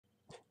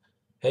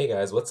Hey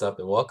guys, what's up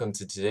and welcome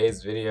to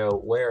today's video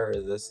where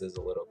this is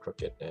a little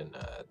crooked and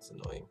it's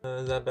annoying.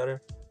 Is that better?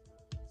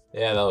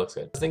 Yeah, that looks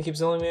good. This thing keeps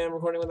telling me I'm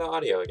recording without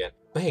audio again.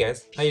 But hey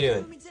guys, how you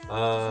doing?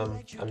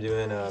 I'm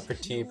doing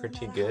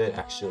pretty good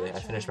actually. I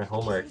finished my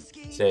homework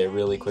today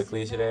really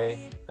quickly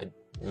today.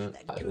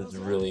 It was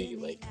really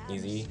like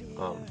easy.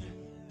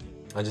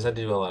 I just had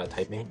to do a lot of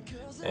typing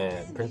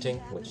and printing,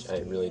 which I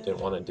really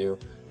didn't want to do.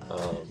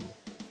 Um,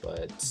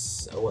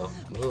 but oh well.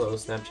 Hello,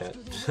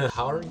 Snapchat.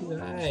 How are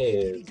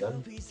you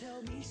guys?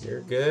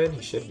 You're good?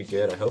 You should be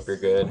good. I hope you're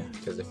good,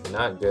 because if you're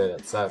not good,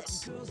 it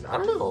sucks. I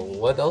don't know.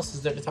 What else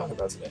is there to talk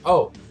about today?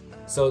 Oh,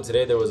 so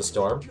today there was a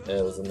storm, and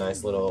it was a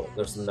nice little,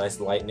 there's some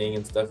nice lightning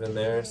and stuff in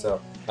there, so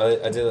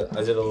I did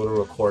a little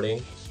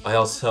recording. I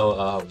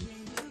also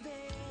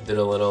did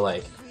a little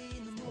I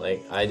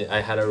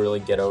had a really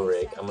ghetto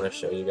rig. I'm gonna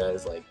show you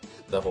guys like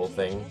the whole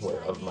thing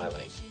of my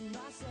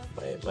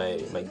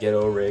my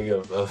ghetto rig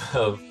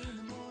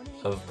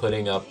of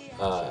putting up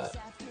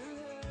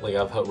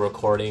of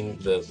recording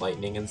the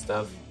lightning and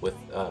stuff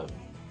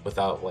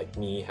without like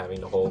me having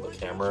to hold a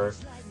camera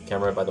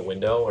by the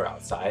window or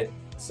outside.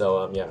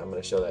 So yeah, I'm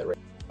gonna show that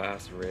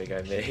last rig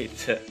I made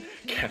to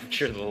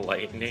capture the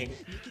lightning.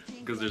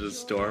 Because there's a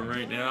storm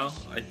right now,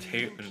 I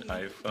taped an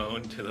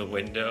iPhone to the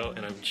window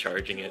and I'm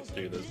charging it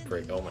through this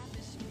brick. Oh my.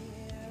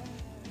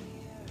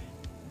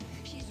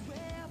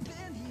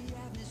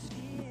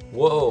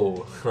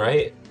 Whoa,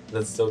 right?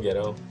 That's so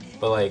ghetto.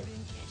 But like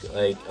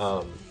the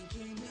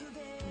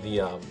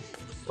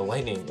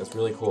lightning is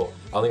really cool.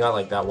 I only got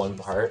like that one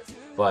part,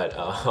 but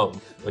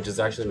which is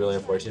actually really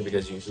unfortunate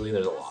because usually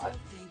there's a lot.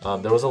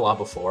 There was a lot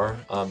before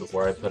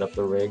I put up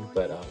the rig,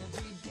 but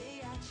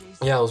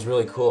yeah, it was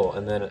really cool.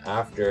 And then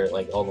after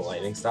like all the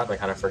lightning stuff, I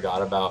kind of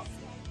forgot about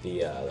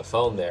the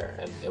phone there,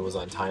 and it was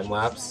on time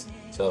lapse.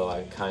 So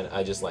I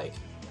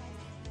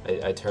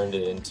turned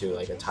it into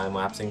like a time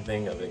lapsing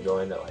thing of it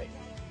going to like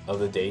of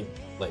the date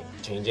like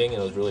changing,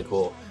 and it was really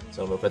cool.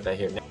 So I'm gonna put that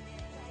here now.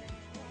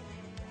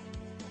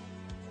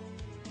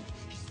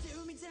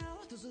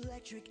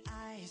 Electric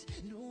eyes,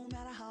 no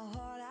matter how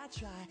hard I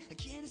try, I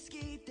can't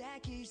escape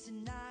that gaze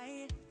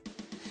tonight.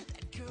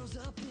 That curls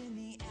up in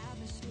the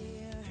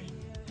atmosphere.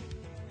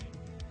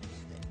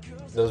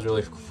 That was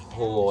really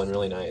cool and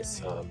really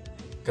nice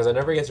because I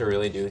never get to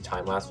really do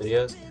time-lapse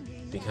videos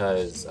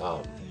because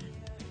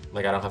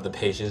like I don't have the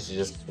patience to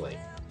just like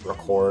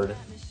record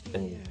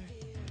and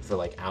for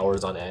like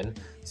hours on end.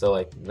 So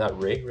like that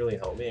rig really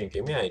helped me and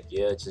gave me an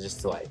idea to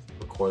just to like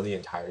record the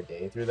entire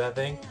day through that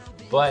thing.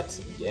 But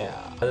yeah,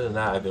 other than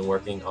that, I've been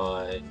working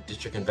on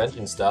district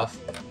convention stuff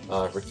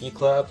for Key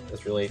Club.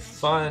 It's really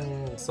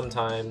fun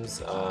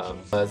sometimes.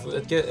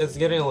 It's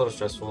getting a little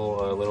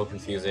stressful, a little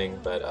confusing,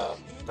 but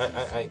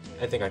I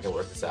think I can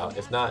work this out.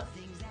 If not,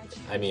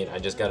 I mean, I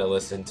just gotta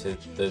listen to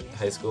the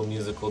High School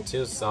Musical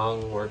 2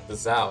 song, work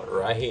this out,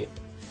 right?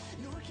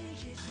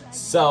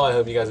 So I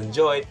hope you guys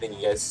enjoyed.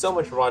 Thank you guys so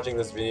much for watching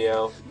this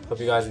video. Hope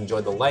you guys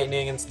enjoyed the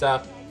lightning and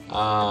stuff.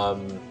 I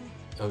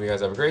hope you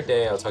guys have a great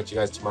day. I'll talk to you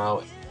guys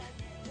tomorrow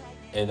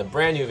in a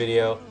brand new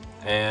video.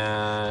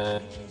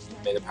 And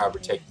may the power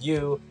protect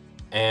you.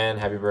 And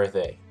happy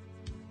birthday.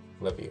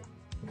 Love you.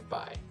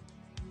 Bye.